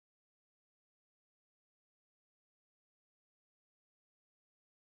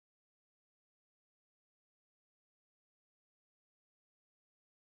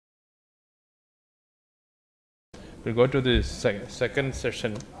we'll go to the second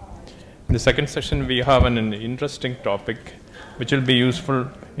session. In the second session, we have an interesting topic which will be useful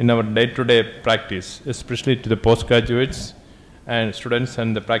in our day-to-day practice, especially to the postgraduates and students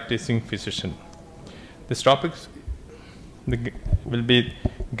and the practicing physician. This topic will be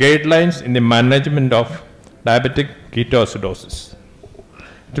guidelines in the management of diabetic ketoacidosis.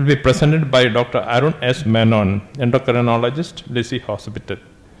 It will be presented by Dr. Arun S. Menon, Endocrinologist, Lisie Hospital.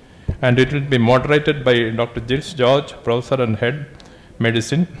 And it will be moderated by Dr. Jilse George, Professor and Head,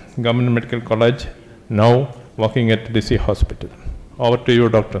 Medicine, Government Medical College, now working at Lisie Hospital. Over to you,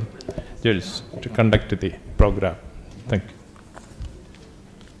 Dr. Jilse, to conduct the program. Thank you.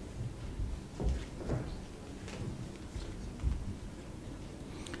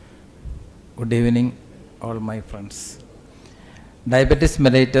 Good evening, all my friends. Diabetes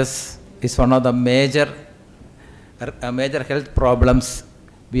mellitus is one of the major health problems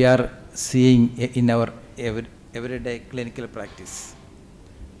we are seeing in our everyday clinical practice.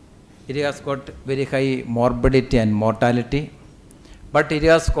 It has got very high morbidity and mortality, but it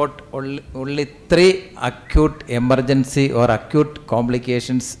has got only 3 acute emergency or acute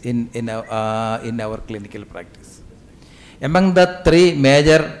complications in our clinical practice. Among the 3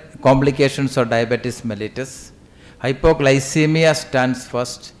 major complications of diabetes mellitus, hypoglycemia stands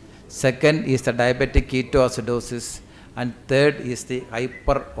first, second is the diabetic ketoacidosis, and third is the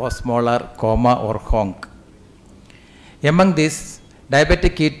hyperosmolar coma or HONC. Among these,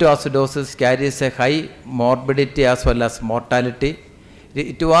 diabetic ketoacidosis carries a high morbidity as well as mortality.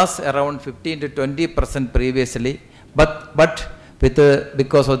 It was around 15 to 20% previously, but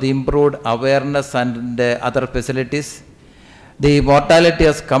because of the improved awareness and other facilities, the mortality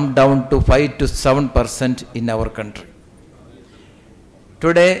has come down to 5 to 7% in our country.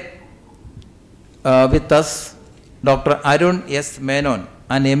 Today, with us, Dr. Arun S. Menon,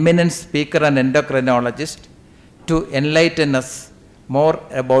 an eminent speaker and endocrinologist, to enlighten us more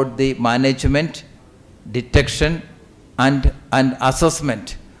about the management, detection, and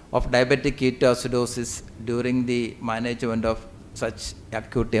assessment of diabetic ketoacidosis during the management of such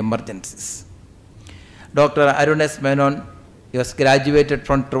acute emergencies. Dr. Arun S. Menon, he was graduated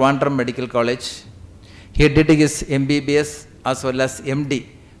from Trivandrum Medical College. He did his MBBS as well as MD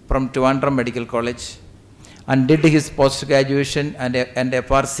from Trivandrum Medical College and did his post-graduation and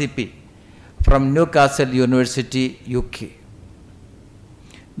FRCP from Newcastle University, UK.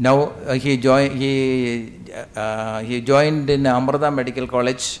 Now he joined in Amrita Medical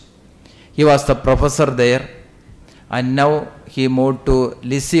College. He was the professor there, and now he moved to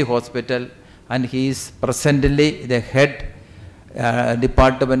Lisie Hospital, and he is presently the head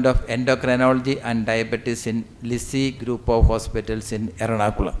Department of Endocrinology and Diabetes in Lisie Group of Hospitals in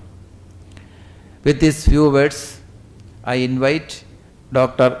Ernakulam. With these few words, I invite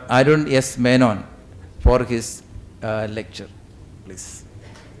Dr. Arun S. Menon for his lecture. Please.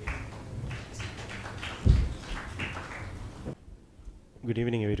 Good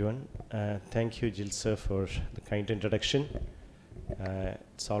evening, everyone. Thank you, Jilse, for the kind introduction.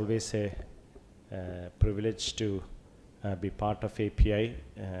 It's always a privilege to be part of API,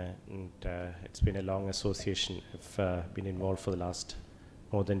 and it's been a long association. I've been involved for the last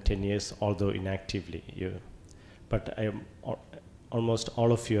more than 10 years, although inactively. But almost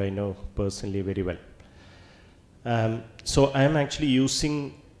all of you I know personally very well. So I'm actually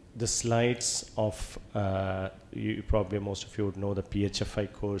using the slides of, probably most of you would know the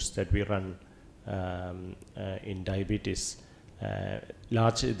PHFI course that we run in diabetes.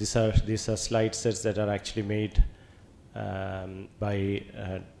 These are slide sets that are actually made by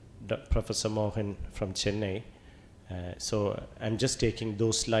Professor Mohan from Chennai. So I'm just taking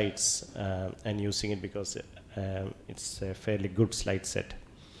those slides and using it because it's a fairly good slide set.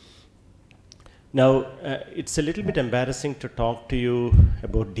 Now, it's a little bit embarrassing to talk to you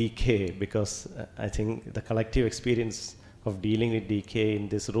about DK because I think the collective experience of dealing with DK in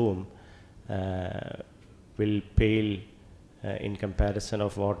this room will pale in comparison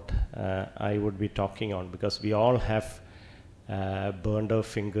of what I would be talking on, because we all have burned our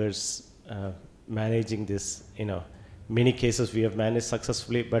fingers managing this. Many cases we have managed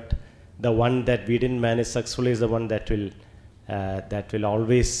successfully, but the one that we didn't manage successfully is the one that we will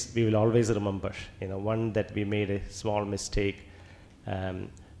always remember. One that we made a small mistake.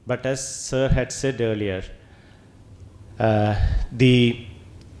 But as Sir had said earlier, the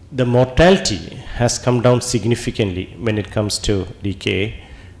mortality has come down significantly when it comes to DKA.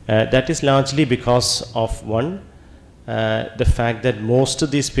 That is largely because of the fact that most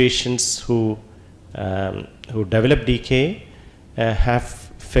of these patients who develop DKA have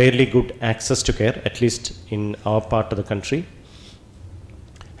fairly good access to care, at least in our part of the country.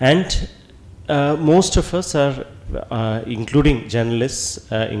 And most of us are including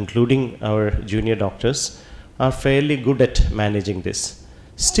journalists, including our junior doctors, are fairly good at managing this.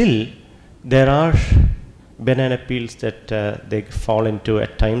 Still, there are banana peels that they fall into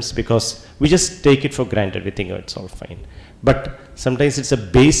at times because we just take it for granted. We think, oh, it's all fine. But sometimes it's a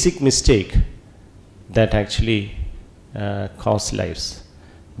basic mistake that actually costs lives.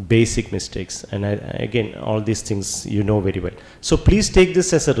 Basic mistakes. And again, all these things you know very well. So please take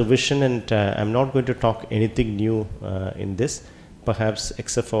this as a revision, and I'm not going to talk anything new in this, perhaps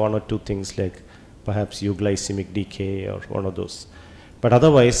except for one or two things like perhaps euglycemic decay or one of those. But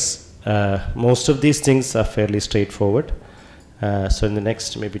otherwise, most of these things are fairly straightforward. So in the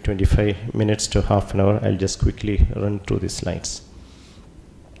next maybe 25 minutes to half an hour, I'll just quickly run through these slides.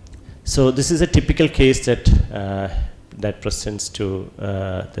 So this is a typical case that that presents to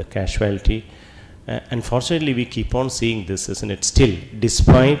the casualty. Unfortunately, we keep on seeing this, isn't it? Still,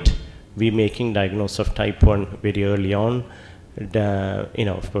 despite we making diagnosis of type 1 very early on,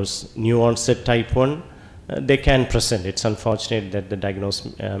 of course, new onset type 1, they can present. It's unfortunate that the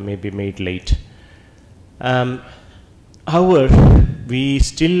diagnosis may be made late. However, we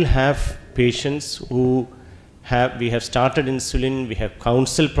still have patients who we have started insulin, we have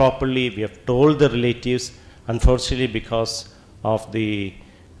counseled properly, we have told the relatives. Unfortunately, because of the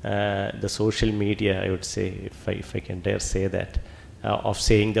social media, I would say, if I can dare say that, of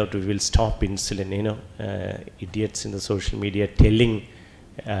saying that we will stop insulin, idiots in the social media telling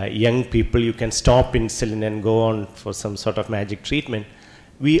young people you can stop insulin and go on for some sort of magic treatment.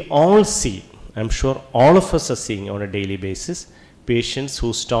 We all see, I'm sure all of us are seeing on a daily basis, patients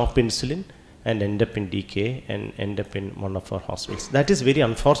who stop insulin and end up in decay and end up in one of our hospitals. That is very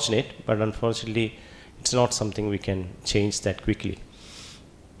unfortunate, but unfortunately, it's not something we can change that quickly.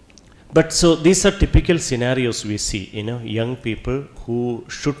 But so these are typical scenarios we see, young people who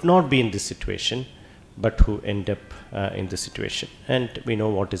should not be in this situation, but who end up in this situation. And we know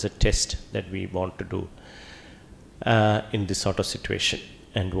what is a test that we want to do in this sort of situation,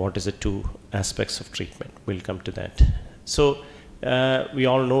 and what is the two aspects of treatment. We'll come to that. So we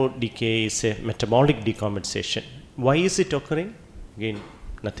all know decay is a metabolic decompensation. Why is it occurring? Again,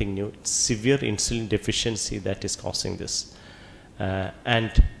 nothing new. It's severe insulin deficiency that is causing this.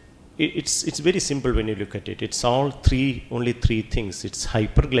 And it's very simple when you look at it. It's only three things. It's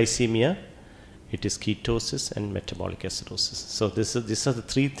hyperglycemia, it is ketosis, and metabolic acidosis. So these are the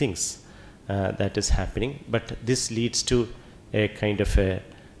three things that is happening. But this leads to a kind of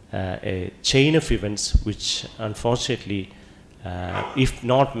a chain of events which unfortunately, if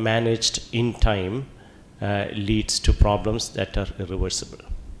not managed in time, leads to problems that are irreversible.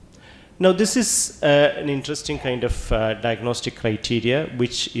 Now, this is an interesting kind of diagnostic criteria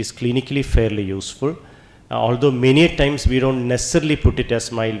which is clinically fairly useful. Although many times we don't necessarily put it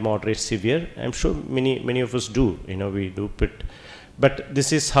as mild, moderate, severe. I'm sure many of us do, we do put. But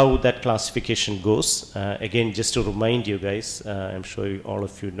this is how that classification goes. Again, just to remind you guys, I'm sure all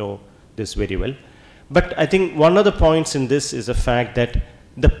of you know this very well. But I think one of the points in this is the fact that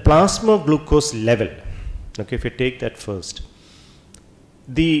the plasma glucose level, okay, if you take that first,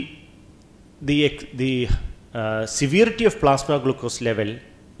 the severity of plasma glucose level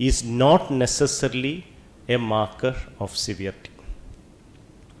is not necessarily a marker of severity.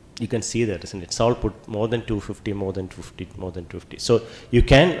 You can see that, isn't it? It's all put more than 250, more than 250, more than 250. So you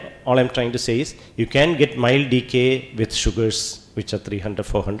can, all I'm trying to say is, you can get mild decay with sugars which are 300,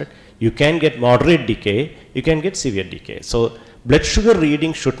 400. You can get moderate decay, you can get severe decay. So blood sugar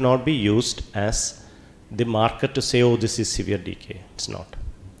reading should not be used as the marker to say, oh, this is severe decay. It's not.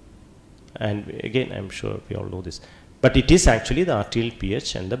 And again, I'm sure we all know this. But it is actually the arterial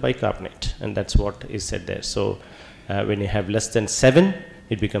pH and the bicarbonate, and that's what is said there. So when you have less than 7,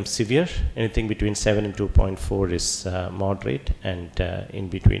 it becomes severe. Anything between 7 and 2.4 is moderate, and in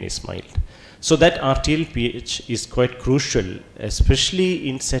between is mild. So that arterial pH is quite crucial, especially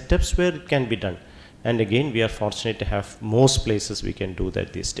in setups where it can be done. And again, we are fortunate to have most places we can do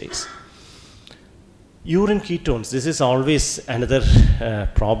that these days. Urine ketones, this is always another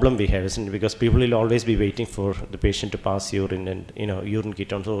problem we have, isn't it? Because people will always be waiting for the patient to pass urine, and urine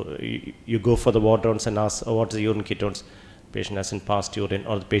ketones. So you go for the ward rounds and ask, oh, what's the urine ketones? Patient hasn't passed urine,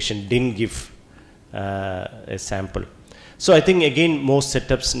 or the patient didn't give a sample. So I think again, most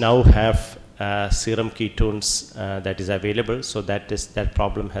setups now have serum ketones that is available. So that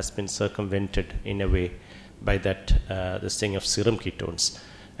problem has been circumvented in a way by that this thing of serum ketones.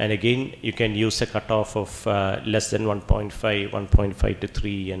 And again, you can use a cutoff of less than 1.5, 1.5 to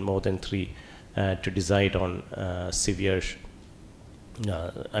 3, and more than 3 to decide on severe,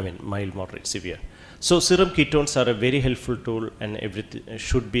 mild, moderate, severe. So serum ketones are a very helpful tool, and everything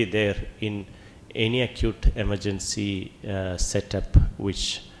should be there in any acute emergency setup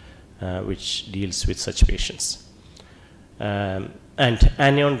which deals with such patients. And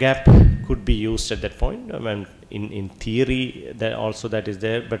anion gap could be used at that point. I mean, in theory, that is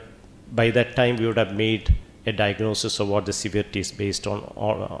there, but by that time we would have made a diagnosis of what the severity is based on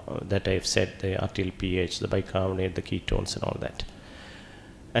all that I have said, the arterial pH, the bicarbonate, the ketones and all that.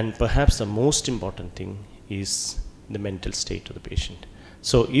 And perhaps the most important thing is the mental state of the patient.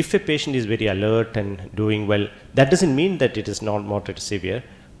 So if a patient is very alert and doing well, that doesn't mean that it is not moderate to severe,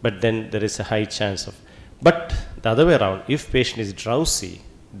 but then there is a high chance of. But the other way around, if patient is drowsy,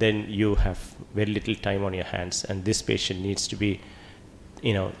 then you have very little time on your hands, and this patient needs to be,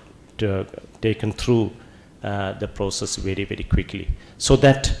 taken through the process very, very quickly. So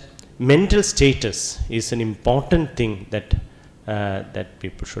that mental status is an important thing that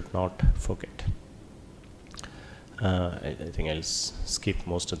people should not forget. I think I'll skip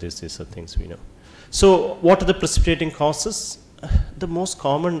most of this. These are things we know. So what are the precipitating causes? The most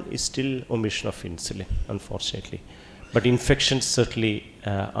common is still omission of insulin, unfortunately. But infections certainly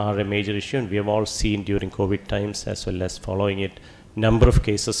are a major issue, and we have all seen during COVID times as well as following it, number of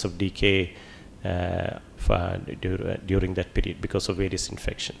cases of decay during that period because of various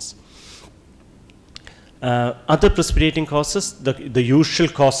infections. Other precipitating causes, the usual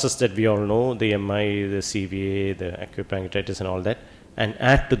causes that we all know, the MI, the CVA, the acute pancreatitis and all that. And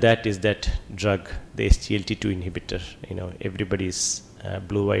add to that is that drug, the SGLT2 inhibitor. Everybody's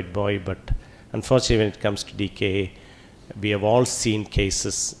blue-eyed boy, but unfortunately when it comes to DKA, we have all seen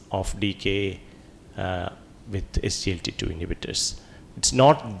cases of DKA with SGLT2 inhibitors. It's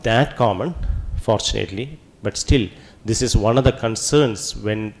not that common, fortunately, but still, this is one of the concerns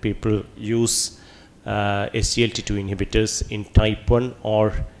when people use SGLT2 inhibitors in type 1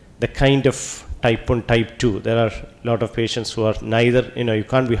 or the kind of type 1, type 2. There are a lot of patients who are neither, you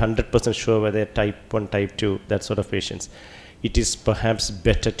can't be 100% sure whether they're type 1, type 2, that sort of patients. It is perhaps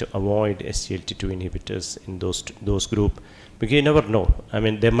better to avoid SGLT2 inhibitors in those group, because you never know. I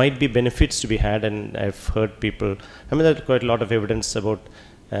mean, there might be benefits to be had, and I've heard people, there's quite a lot of evidence about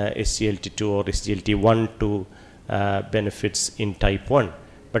SGLT2 or SGLT1 to benefits in type 1.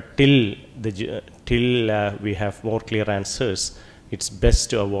 But till we have more clear answers, it's best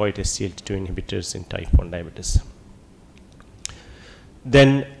to avoid SGLT2 inhibitors in type 1 diabetes.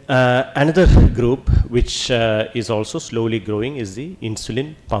 Then another group which is also slowly growing is the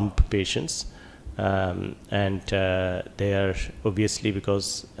insulin pump patients. And they are obviously,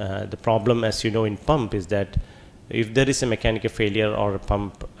 because the problem, as you know, in pump is that if there is a mechanical failure or a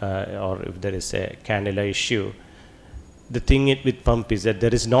pump or if there is a cannula issue, the thing with pump is that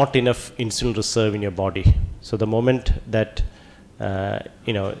there is not enough insulin reserve in your body. So the moment that the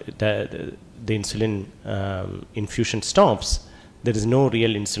insulin infusion stops, there is no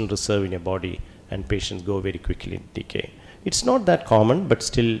real insulin reserve in your body, and patients go very quickly in decay. It's not that common, but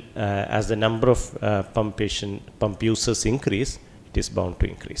still, as the number of pump users increase, it is bound to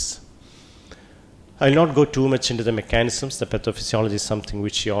increase. I will not go too much into the mechanisms. The pathophysiology is something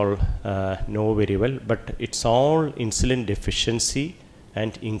which you all know very well, but it's all insulin deficiency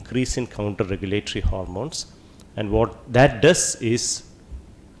and increase in counter-regulatory hormones. And what that does is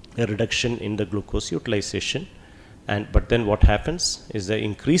a reduction in the glucose utilization. But then what happens is the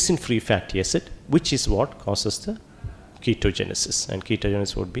increase in free fatty acid, which is what causes the ketogenesis. And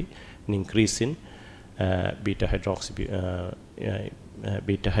ketogenesis would be an increase in beta hydroxy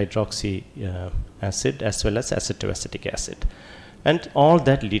acid as well as acetoacetic acid. And all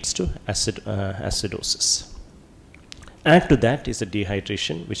that leads to acidosis. Add to that is the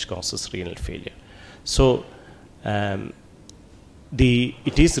dehydration, which causes renal failure. So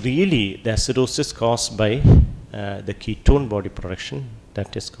it is really the acidosis caused by the ketone body production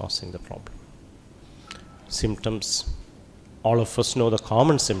that is causing the problem. Symptoms, all of us know the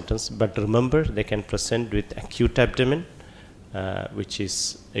common symptoms, but remember they can present with acute abdomen, which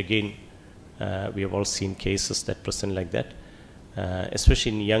is again, we have all seen cases that present like that,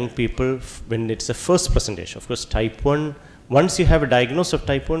 especially in young people when it's a first presentation. Of course, type 1, once you have a diagnosis of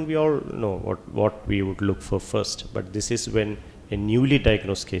type 1, we all know what we would look for first, but this is when a newly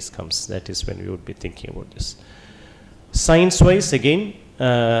diagnosed case comes, that is when we would be thinking about this. Science-wise, again,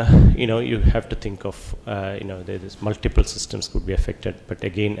 you have to think of, there's multiple systems could be affected, but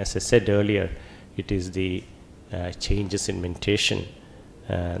again, as I said earlier, it is the changes in mentation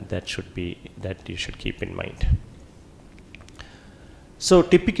that you should keep in mind. So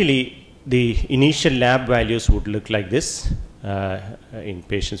typically, the initial lab values would look like this in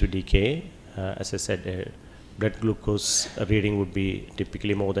patients with DKA. As I said, blood glucose reading would be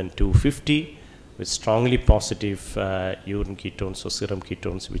typically more than 250 with strongly positive urine ketones or serum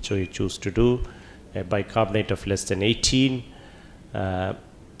ketones, which you choose to do. a bicarbonate of less than 18.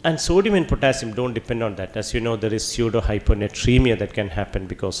 And sodium and potassium don't depend on that. As you know, there is pseudo-hyponatremia that can happen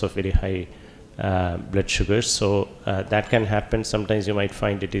because of very high blood sugars. So that can happen. Sometimes you might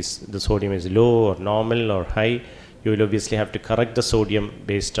find the sodium is low or normal or high. You will obviously have to correct the sodium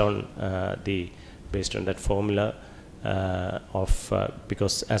based on that formula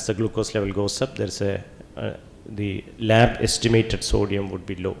because as the glucose level goes up, there's the lab estimated sodium would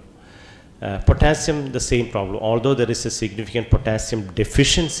be low. Potassium, the same problem. Although there is a significant potassium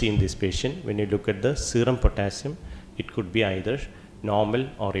deficiency in this patient, when you look at the serum potassium, it could be either normal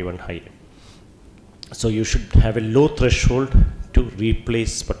or even higher. So you should have a low threshold to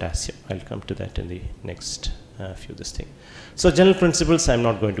replace potassium. I'll come to that in the next few this thing. So general principles, I'm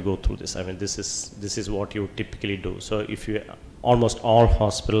not going to go through this. I mean, this is what you typically do. So if you, almost all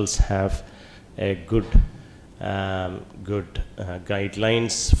hospitals have a good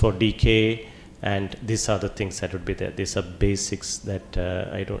guidelines for DKA, and these are the things that would be there. These are basics that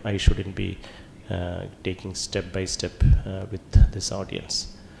I shouldn't be taking step by step with this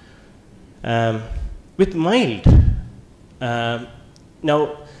audience. With mild,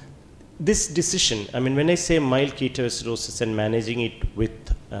 now this decision, I mean, when I say mild ketoacidosis and managing it with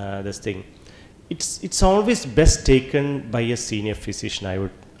this thing, it's always best taken by a senior physician,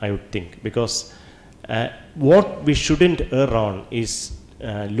 I would think, because what we shouldn't err on is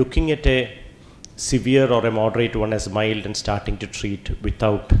looking at a severe or a moderate one as mild and starting to treat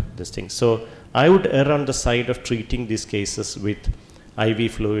without this thing. So I would err on the side of treating these cases with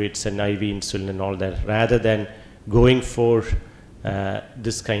IV fluids and IV insulin and all that, rather than going for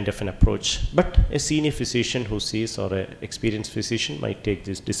this kind of an approach. But a senior physician who sees, or an experienced physician, might take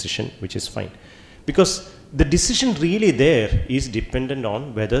this decision, which is fine. Because the decision really there is dependent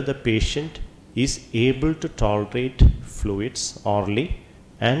on whether the patient is able to tolerate fluids orally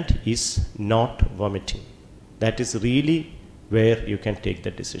and is not vomiting. That is really where you can take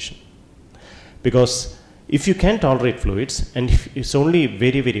the decision. Because if you can tolerate fluids, and if it's only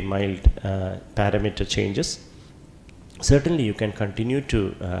very, very mild parameter changes, certainly you can continue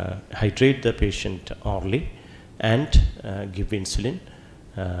to hydrate the patient orally and give insulin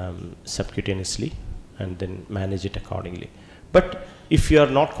subcutaneously and then manage it accordingly. But if you are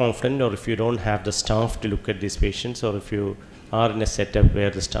not confident, or if you don't have the staff to look at these patients, or if you are in a setup where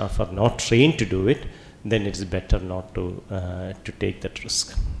the staff are not trained to do it, then it's better not to take that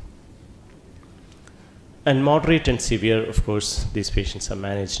risk. And moderate and severe, of course, these patients are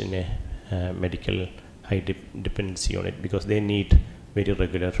managed in a medical high dependency unit because they need very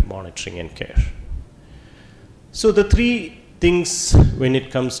regular monitoring and care. So the three things when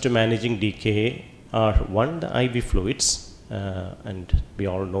it comes to managing DKA are: one, the IV fluids. And we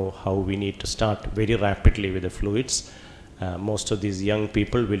all know how we need to start very rapidly with the fluids. Most of these young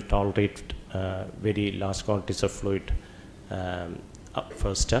people will tolerate very large quantities of fluid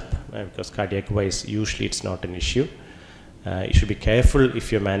first up, because cardiac wise usually it's not an issue. You should be careful if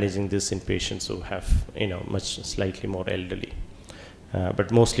you're managing this in patients who have, much slightly more elderly.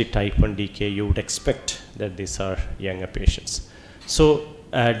 But mostly type 1 DKA, you would expect that these are younger patients. So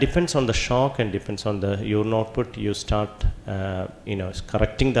depends on the shock and depends on the urine output. You start,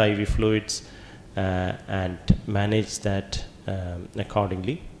 correcting the IV fluids and manage that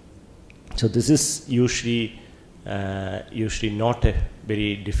accordingly. So this is usually not a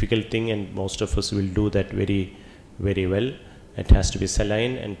very difficult thing, and most of us will do that very, very well. It has to be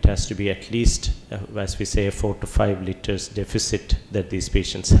saline, and it has to be at least, as we say, 4 to 5 liters deficit that these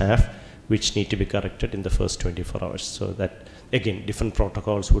patients have, which need to be corrected in the first 24 hours. So that, again, different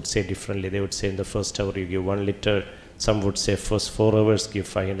protocols would say differently. They would say in the first hour you give 1 liter. Some would say first 4 hours give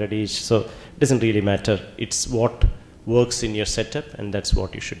 500 each. So it doesn't really matter. It's what works in your setup, and that's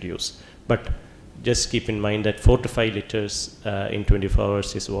what you should use. But just keep in mind that 4 to 5 liters in 24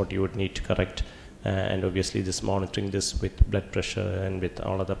 hours is what you would need to correct. And obviously this monitoring this with blood pressure and with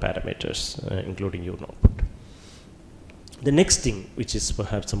all other parameters, including urine output. The next thing, which is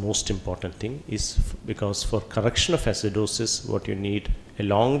perhaps the most important thing, is because for correction of acidosis, what you need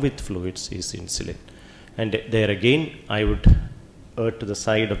along with fluids is insulin. And there again, I would err to the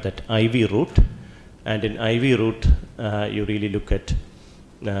side of that IV route. And in IV route, you really look at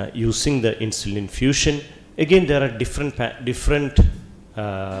using the insulin infusion. Again, there are different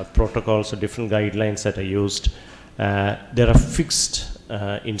protocols or different guidelines that are used. There are fixed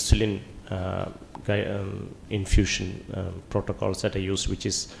insulin infusion protocols that are used, which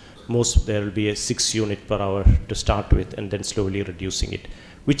is there will be a 6 unit per hour to start with, and then slowly reducing it,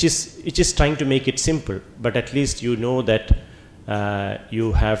 which is trying to make it simple, but at least you know that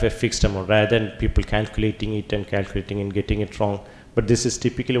you have a fixed amount rather than people calculating it and getting it wrong. But this is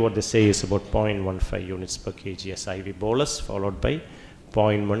typically what they say is about 0.15 units per kg as IV bolus, followed by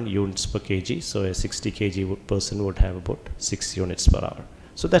 0.1 units per kg. So a 60 kg person would have about 6 units per hour.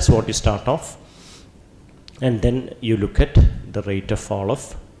 So that's what you start off. And then you look at the rate of fall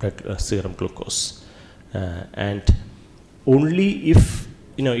of serum glucose. And only if,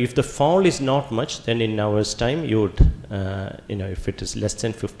 if the fall is not much, then in hours time you would, if it is less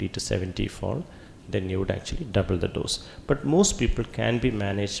than 50 to 70 fall, then you would actually double the dose. But most people can be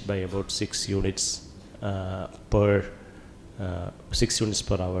managed by about 6 units per 6 units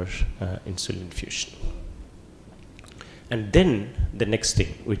per hour insulin infusion. And then the next thing,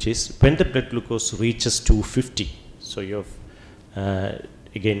 which is when the blood glucose reaches 250. So you have,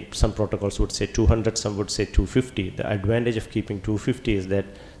 again, some protocols would say 200, some would say 250. The advantage of keeping 250 is that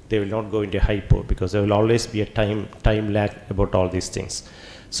they will not go into hypo, because there will always be a time lag about all these things.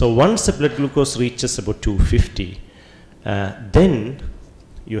 So once the blood glucose reaches about 250, then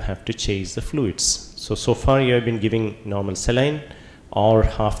you have to chase the fluids. So far you have been giving normal saline or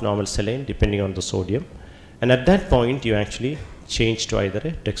half normal saline depending on the sodium. And at that point you actually change to either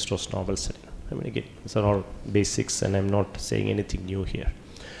a dextrose normal saline. I mean, again, these are all basics and I'm not saying anything new here.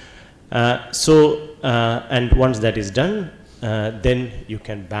 And once that is done, then you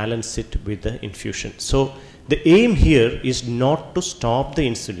can balance it with the infusion. So the aim here is not to stop the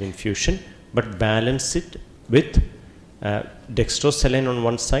insulin infusion, but balance it with dextrose saline on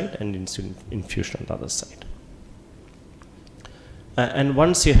one side and insulin infusion on the other side. And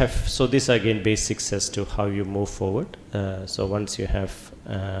once you have, so these are again basics as to how you move forward. So once you have,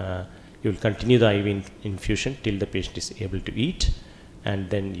 you will continue the IV infusion till the patient is able to eat. And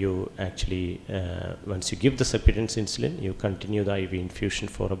then you actually, once you give the subcutaneous insulin, you continue the IV infusion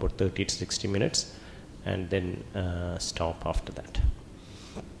for about 30 to 60 minutes and then stop after that.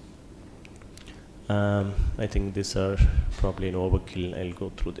 I think these are probably an overkill. I'll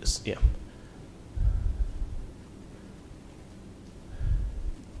go through this. Yeah.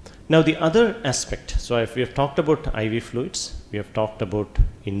 Now the other aspect, so if we have talked about IV fluids, we have talked about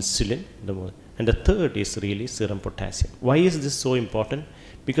insulin, and the third is really serum potassium. Why is this so important?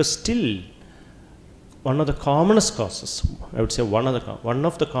 Because still one of the commonest causes, I would say one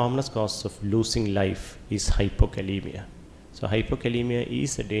of the commonest causes of losing life is hypokalemia. So hypokalemia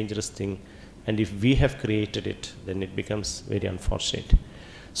is a dangerous thing, and if we have created it, then it becomes very unfortunate.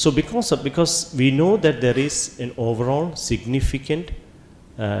 So because we know that there is an overall significant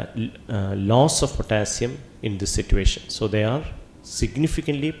loss of potassium in this situation. So they are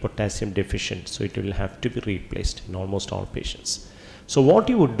significantly potassium deficient, so it will have to be replaced in almost all patients. So what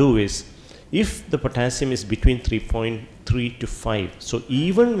you would do is, if the potassium is between 3.3 to 5, so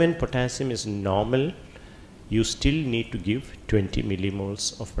even when potassium is normal, you still need to give 20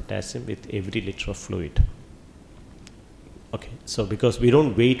 millimoles of potassium with every liter of fluid. Okay, so because we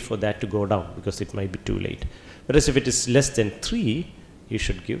don't wait for that to go down, because it might be too late. Whereas if it is less than 3, you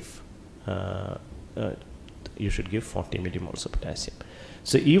should give 40 millimoles of potassium.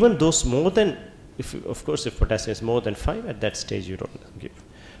 So even those more than, of course, if potassium is more than 5, at that stage you don't give.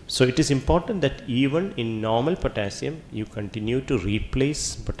 So it is important that even in normal potassium, you continue to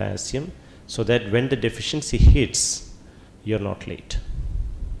replace potassium so that when the deficiency hits, you're not late.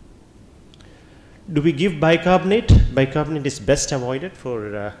 Do we give bicarbonate? Bicarbonate is best avoided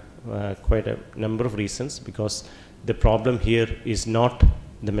for quite a number of reasons, because the problem here is not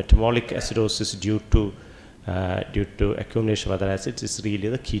the metabolic acidosis due to accumulation of other acids, it's really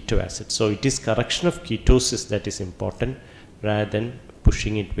the keto acid. So it is correction of ketosis that is important rather than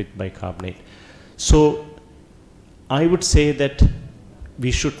pushing it with bicarbonate. So I would say that we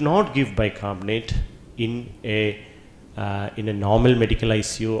should not give bicarbonate in a normal medical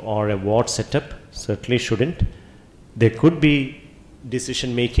ICU or a ward setup. Certainly shouldn't. There could be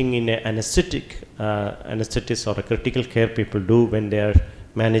decision making in an anesthetist or a critical care people do when they are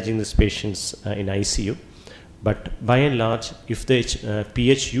managing these patients in ICU. But by and large, if the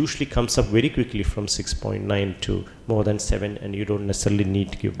pH usually comes up very quickly from 6.9 to more than 7, and you don't necessarily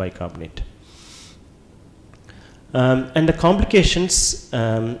need to give bicarbonate. And the complications,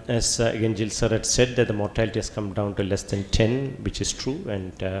 as again Jilse had said, that the mortality has come down to less than 10, which is true,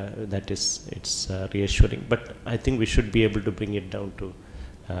 and that is, it's reassuring. But I think we should be able to bring it down to,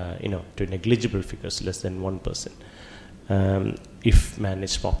 to negligible figures, less than 1%, if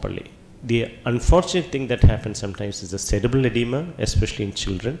managed properly. The unfortunate thing that happens sometimes is the cerebral edema, especially in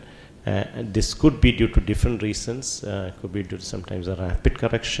children. And this could be due to different reasons. Could be due to sometimes a rapid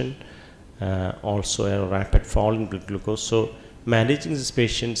correction, also a rapid fall in blood glucose. So managing these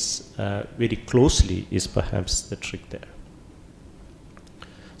patients very closely is perhaps the trick there.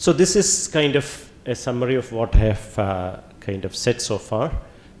 So this is kind of a summary of what I have kind of said so far.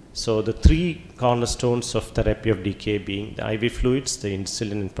 So the three cornerstones of therapy of DKA being the IV fluids, the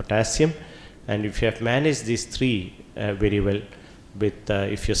insulin and potassium. And if you have managed these three very well, with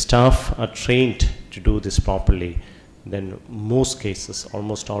if your staff are trained to do this properly, then most cases,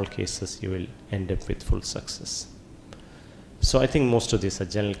 almost all cases, you will end up with full success. So I think most of these are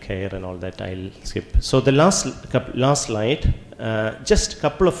general care and all that I'll skip. So the last slide, just a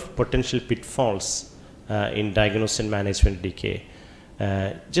couple of potential pitfalls in diagnosis and management DKA.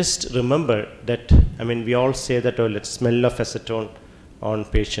 Just remember that, I mean, we all say that, oh, let's smell of acetone on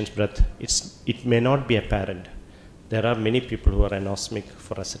patient's breath. It may not be apparent. There are many people who are anosmic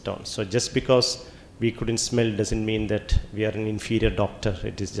for acetone. So just because we couldn't smell doesn't mean that we are an inferior doctor.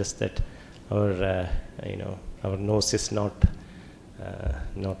 It is just that our, our nose is not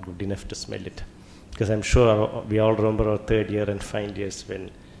good enough to smell it. Because I'm sure we all remember our third year and final years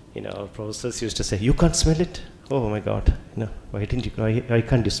when, our professors used to say, "You can't smell it? Oh my God, why can't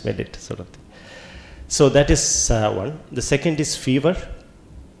you smell it?" Sort of thing. So that is one. The second is fever.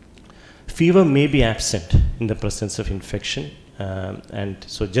 Fever may be absent in the presence of infection, and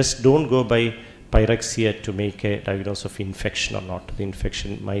so just don't go by pyrexia to make a diagnosis of infection or not. The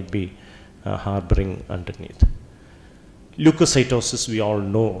infection might be harboring underneath. Leukocytosis, we all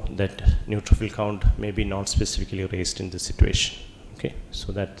know that neutrophil count may be not specifically raised in this situation. Okay,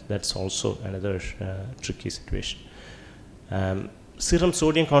 so that's also another tricky situation. Serum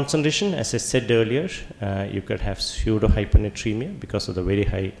sodium concentration, as I said earlier, you could have pseudo hyponatremia because of the very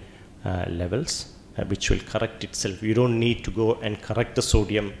high levels, which will correct itself. You don't need to go and correct the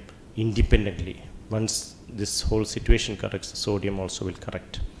sodium independently. Once this whole situation corrects, the sodium also will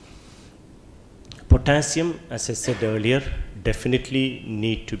correct. Potassium, as I said earlier, definitely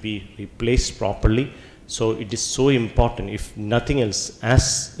need to be replaced properly. So it is so important, if nothing else,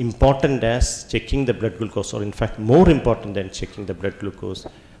 as important as checking the blood glucose, or in fact more important than checking the blood glucose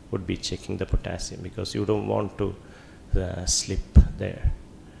would be checking the potassium, because you don't want to slip there.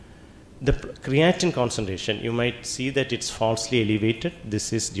 The creatinine concentration, you might see that it's falsely elevated.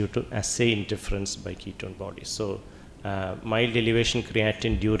 This is due to assay interference by ketone bodies. So mild elevation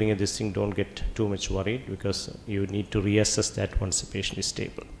creatinine during this thing, don't get too much worried, because you need to reassess that once the patient is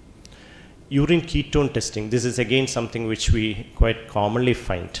stable. Urine ketone testing, this is again something which we quite commonly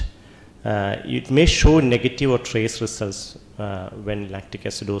find. It may show negative or trace results when lactic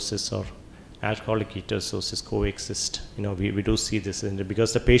acidosis or alcoholic ketoacidosis coexist. We do see this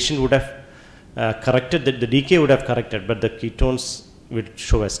because the patient would have corrected, the DKA would have corrected, but the ketones would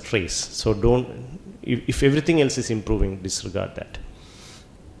show as trace. So if everything else is improving, disregard that.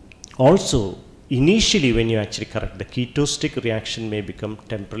 Also, initially when you actually correct, the ketostic reaction may become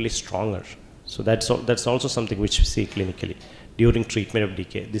temporarily stronger. So that's also something which we see clinically during treatment of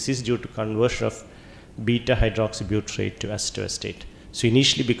DKA. This is due to conversion of beta hydroxybutyrate to acetoacetate. So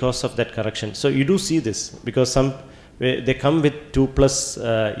initially, because of that correction, so you do see this, because they come with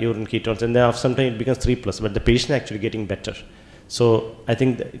 2+ urine ketones, and then sometimes it becomes 3+, but the patient actually getting better. So I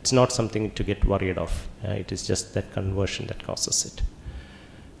think that it's not something to get worried of. It is just that conversion that causes it.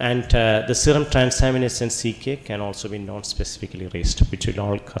 And the serum transaminase and CK can also be non-specifically raised, which will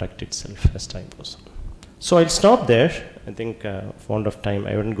all correct itself as time goes on. So I'll stop there. I think for want of time,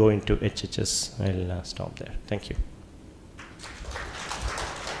 I wouldn't go into HHS. I'll stop there. Thank you.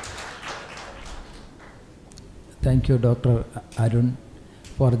 Thank you, Dr. Arun,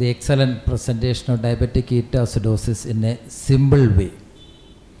 for the excellent presentation of diabetic ketoacidosis in a simple way.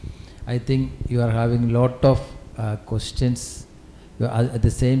 I think you are having a lot of questions. At the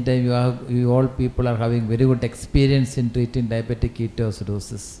same time, you all people are having very good experience in treating diabetic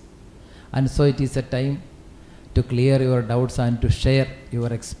ketoacidosis. And so it is a time to clear your doubts and to share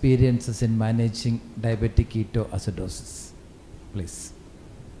your experiences in managing diabetic ketoacidosis. Please.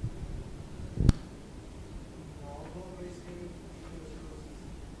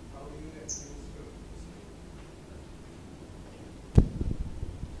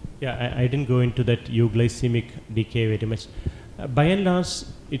 Yeah, I didn't go into that euglycemic decay very much. By and large,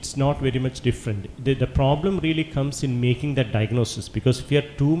 it's not very much different. The problem really comes in making that diagnosis, because if you are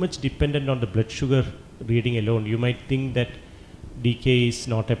too much dependent on the blood sugar reading alone, you might think that decay is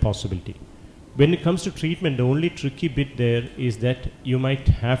not a possibility. When it comes to treatment, the only tricky bit there is that you might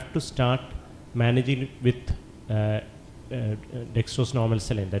have to start managing with dextrose normal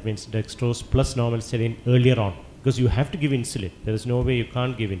saline. That means dextrose plus normal saline earlier on, because you have to give insulin. There is no way you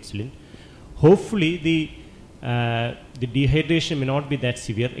can't give insulin. Hopefully the dehydration may not be that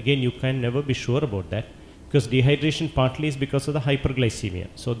severe. Again, you can never be sure about that, because dehydration partly is because of the hyperglycemia.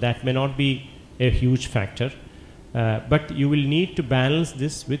 So that may not be a huge factor. But you will need to balance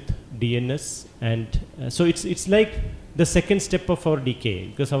this with DNS, and so it's like the second step of our decay,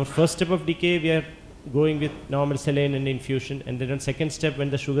 because our first step of decay we are going with normal saline and infusion, and then on second step when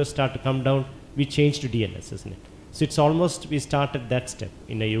the sugars start to come down we change to DNS, isn't it? So it's almost we started that step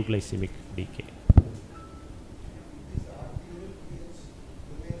in a euglycemic decay.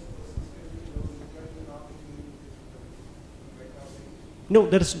 No,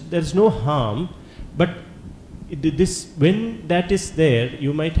 there's no harm, but when that is there,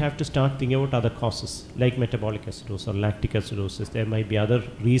 you might have to start thinking about other causes like metabolic acidosis or lactic acidosis. There might be other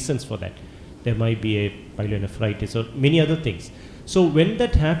reasons for that. There might be a pyelonephritis or many other things. So when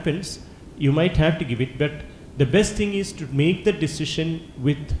that happens, you might have to give it, but the best thing is to make the decision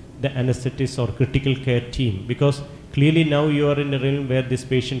with the anesthetist or critical care team, because clearly now you are in a realm where this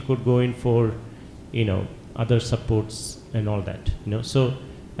patient could go in for, other supports and all that, So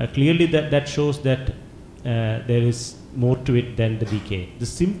clearly that shows that there is more to it than the decay. The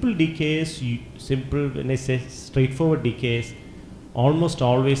simple decays, when I say straightforward decays, almost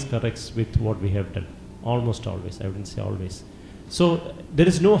always corrects with what we have done. Almost always, I wouldn't say always. So there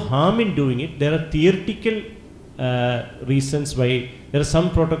is no harm in doing it. There are theoretical reasons why there are some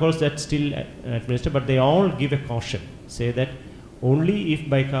protocols that still administer, but they all give a caution. Say that only if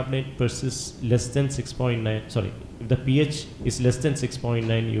bicarbonate persists less than 6.9, if the pH is less than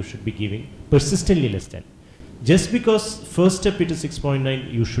 6.9, you should be giving, persistently less than. Just because first step it is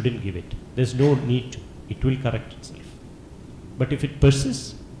 6.9, you shouldn't give it. There's no need to. It will correct itself. But if it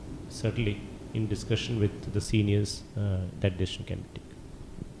persists, certainly in discussion with the seniors, that decision can be taken.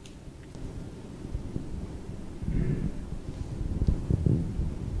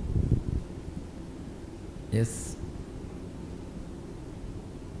 Yes.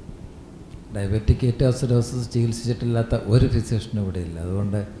 Diabetic ketoacidosis ചികിത്സിച്ചിട്ടില്ലാത്ത ഒരു ഫിസിഷ്യനും ഇവിടെ ഇല്ല.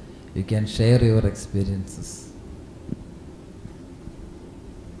 അതുകൊണ്ട് you can share your experiences.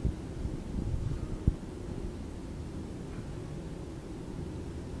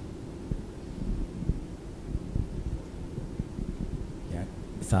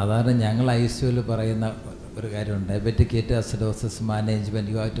 സാധാരണ ഞങ്ങൾ ICUവിൽ പറയുന്ന ഒരു കാര്യമുണ്ട്. Diabetic ketoacidosis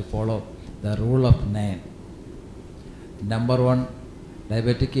management you have to follow the rule of 9. Number 1,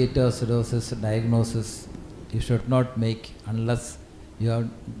 diabetic ketoacidosis diagnosis you should not make unless you have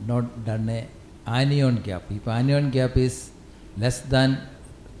not done a anion gap. If anion gap is less than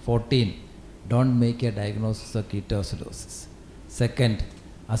 14, don't make a diagnosis of ketoacidosis. Second,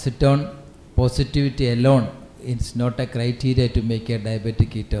 acetone positivity alone is not a criteria to make a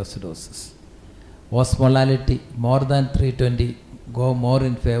diabetic ketoacidosis. Osmolality more than 320 go more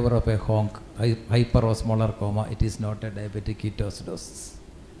in favor of a honk, hyperosmolar coma. It is not a diabetic ketoacidosis.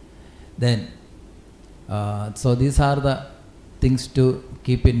 Then, so these are the things to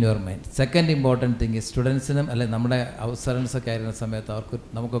keep in your mind. Second important thing is സ്റ്റുഡൻസിനും അല്ലെ നമ്മുടെ ഔസറൻസ് ഒക്കെ ആയിരുന്ന സമയത്ത് അവർക്ക്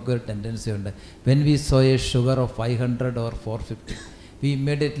നമുക്കൊക്കെ ഒരു tendency ഉണ്ട്. When we so A sugar of 500 or 450, we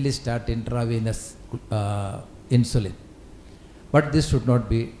immediately start intravenous insulin. But this should not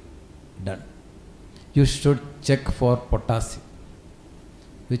be done. You should check for potassium.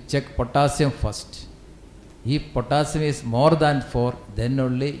 You check potassium first. If potassium is more than 4, then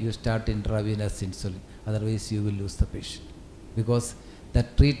only you start intravenous insulin. Otherwise, you will lose the patient. Because the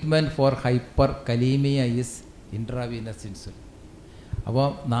treatment for hyperkalemia is intravenous insulin. അപ്പോൾ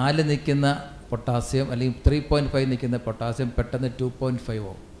 4 നിൽക്കുന്ന potassium അല്ലെങ്കിൽ 3.5 നിൽക്കുന്ന potassium പെട്ടെന്ന് 2.5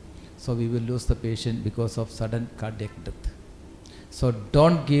 ആവും. So we will lose the patient because of sudden cardiac death. So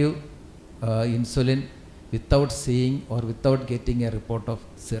don't give insulin without seeing or without getting a report of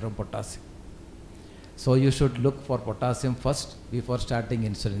serum potassium. So you should look for potassium first before starting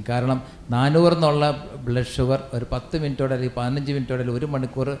insulin. കാരണം 400 എന്നുള്ള blood sugar ഒരു 10 മിനിറ്റോടെ അല്ലെങ്കിൽ 15 മിനിറ്റോടെ 1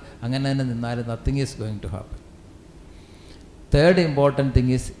 മണിക്കൂർ അങ്ങനെ തന്നെ നിന്നാലും nothing is going to happen. Third important thing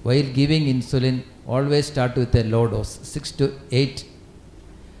is while giving insulin, always start with a low dose, 6 to 8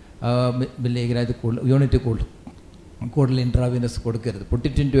 milligram unit കൂടുതൽ intravenous കൊടുക്കരുത്. Put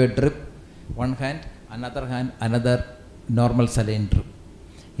it into a drip, one hand, another hand, another normal saline drip.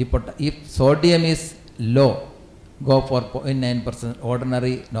 If sodium is low, go for 0.9%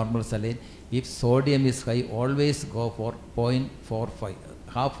 ordinary normal saline. If sodium is high, always go for 0.45.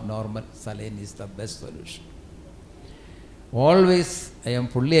 Half normal saline is the best solution. Always, I am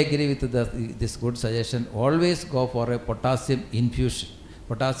fully agree with this good suggestion. Always go for a potassium infusion.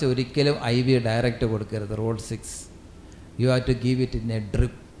 Potassium ഒരിക്കലും IV direct കൊടുക്കരുത്. Rule 6. You have to give it in a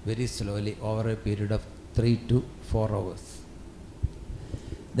drip very slowly over a period of 3 to 4 hours.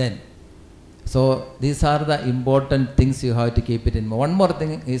 Then, so these are the important things you have to keep it in. One more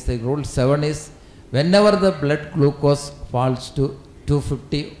thing is the rule 7 is whenever the blood glucose falls to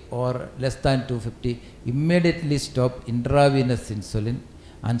 250 or less than 250, immediately stop intravenous insulin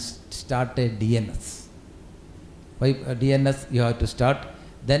and start a DNS. By DNS you have to start,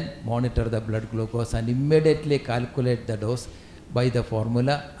 then monitor the blood glucose and immediately calculate the dose by the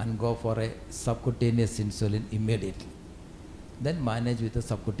formula and go for a subcutaneous insulin immediately. Then manage with the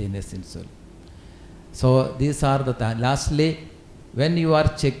subcutaneous insulin. So these are the lastly, when you are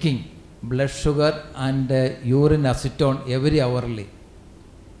checking blood sugar and urine acetone every hourly,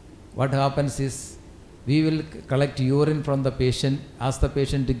 what happens is we will collect urine from the patient, ask the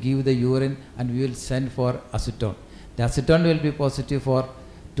patient to give the urine, and we will send for acetone. The acetone will be positive for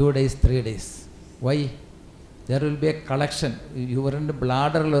 2 days, 3 days. Why? There will be a collection. Urine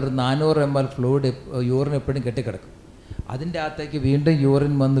bladder or 400 ml fluid urine എപ്പോഴും കെട്ടിക്കിടക്കും. അതിൻ്റെ അകത്തേക്ക് വീണ്ടും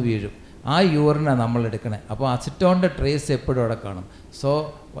urine വന്ന് വീഴും. ആ യൂറിനാണ് നമ്മൾ എടുക്കണേ. അപ്പോൾ അസിറ്റോണിൻ്റെ ട്രേസ് എപ്പോഴും അവിടെ കാണും. So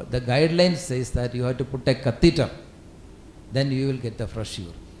the guide line says that you have to put a catheter, then you will get the fresh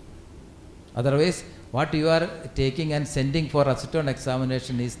urine. Otherwise, what you are taking and sending for acetone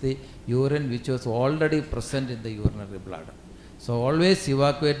examination is the urine which was already present in the urinary bladder. So always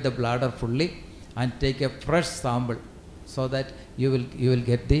evacuate the bladder fully and take a fresh sample so that you will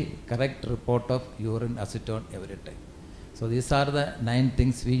get the correct report of urine acetone every time. So these are the 9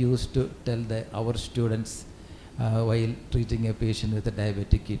 things we used to tell our students while treating a patient with a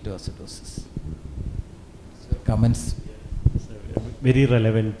diabetic ketoacidosis. So comments? Very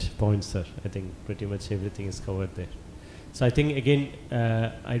relevant points, sir. I think pretty much everything is covered there. So I think again,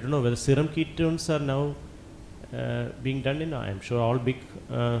 I don't know whether serum ketones are now being done in, I'm sure all big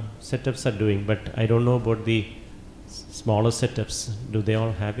setups are doing, but I don't know about the smaller setups. Do they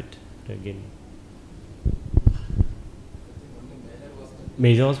all have it again?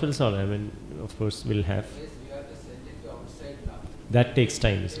 Major hospitals all, I mean, of course, will have. Yes, we have to send it to outside lab. That takes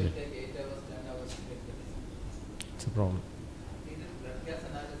time, isn't It it? will take 8 hours, 10 hours to get the result. It's a problem. Blood gas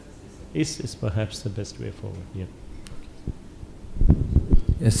analysis Is perhaps the best way forward, yeah.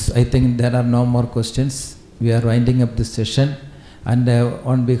 Yes, I think there are no more questions. We are winding up this session, and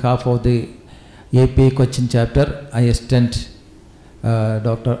on behalf of the APA Cochin chapter, I extend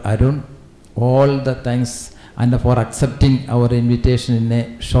Dr. Arun all the thanks and for accepting our invitation in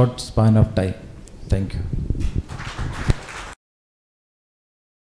a short span of time. Thank you.